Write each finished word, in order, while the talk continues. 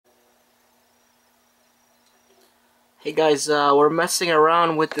Hey guys, we're messing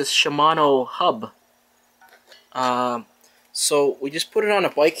around with this Shimano hub. So we just put it on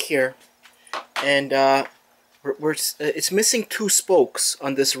a bike here, and it's missing two spokes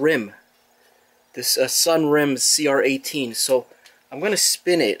on this rim, this sunrims CR18. So I'm gonna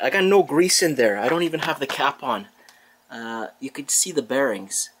spin it. I got no grease in there. I don't even have the cap on. You could see the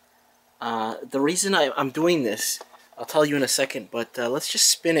bearings. The reason I'm doing this, I'll tell you in a second. But let's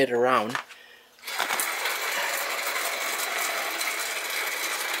just spin it around.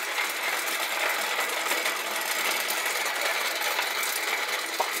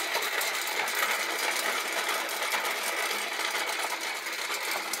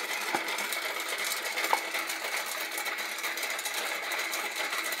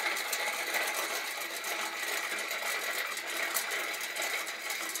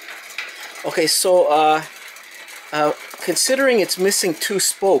 Okay, so considering it's missing two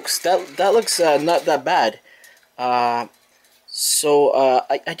spokes, that looks not that bad. I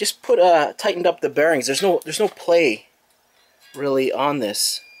just tightened up the bearings. There's no play really on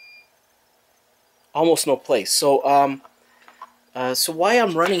this. Almost no play. So so why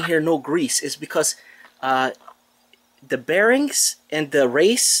I'm running here no grease is because the bearings and the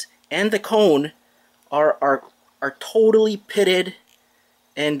race and the cone are totally pitted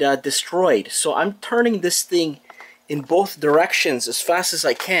and destroyed. So I'm turning this thing in both directions as fast as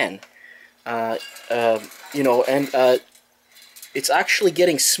I can, you know, and it's actually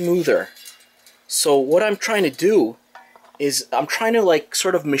getting smoother. So what I'm trying to do is I'm trying to like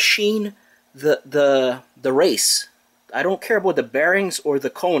sort of machine the race. I don't care about the bearings or the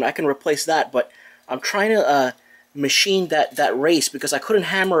cone. I can replace that, but I'm trying to machine that race because I couldn't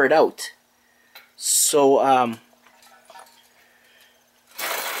hammer it out. So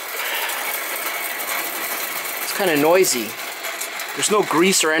kind of noisy. There's no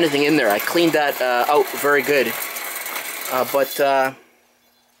grease or anything in there. I cleaned that out very good.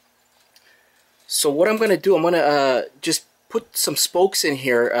 So what I'm going to do, I'm going to just put some spokes in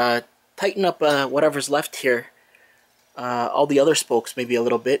here, tighten up whatever's left here, all the other spokes maybe a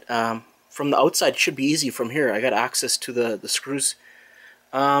little bit. From the outside it should be easy from here. I got access to the screws.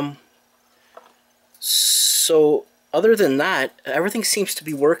 So other than that, everything seems to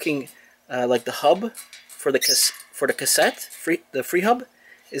be working. Like the hub for the cassette, the free hub,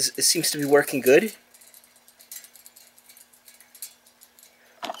 it seems to be working good.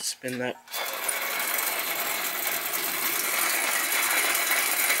 Spin that.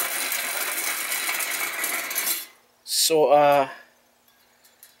 So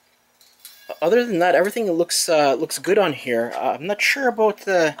other than that, everything looks good on here. I'm not sure about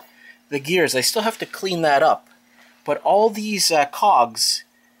the gears. I still have to clean that up. But all these cogs,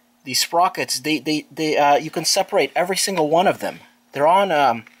 these sprockets, they you can separate every single one of them. They're on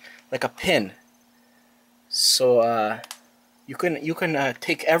like a pin. So you can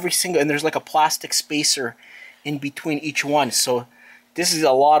take every single, and there's like a plastic spacer in between each one. So this is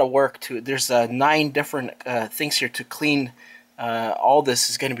a lot of work to. There's 9 different things here to clean. All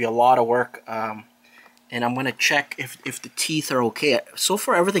this is going to be a lot of work. And I'm gonna check if the teeth are okay. So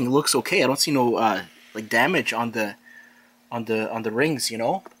far everything looks okay. I don't see no like damage on the rings, you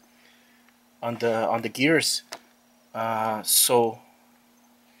know, on the gears. So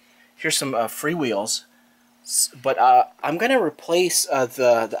here's some freewheels, but I'm gonna replace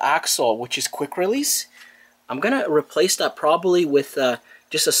the axle, which is quick release. I'm gonna replace that probably with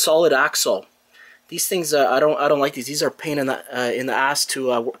just a solid axle. These things I don't like these. These are a pain in the ass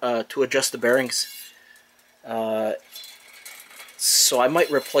to adjust the bearings. So I might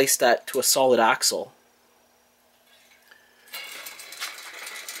replace that to a solid axle.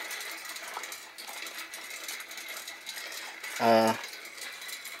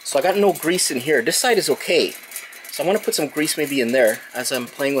 So I got no grease in here. This side is okay. So I'm going to put some grease maybe in there as I'm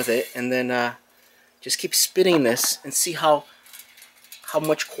playing with it, and then just keep spinning this and see how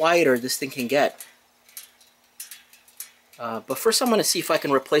much quieter this thing can get. But first I'm going to see if I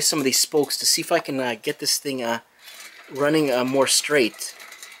can replace some of these spokes to see if I can get this thing running more straight.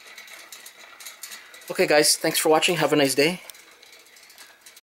 Okay guys, thanks for watching. Have a nice day.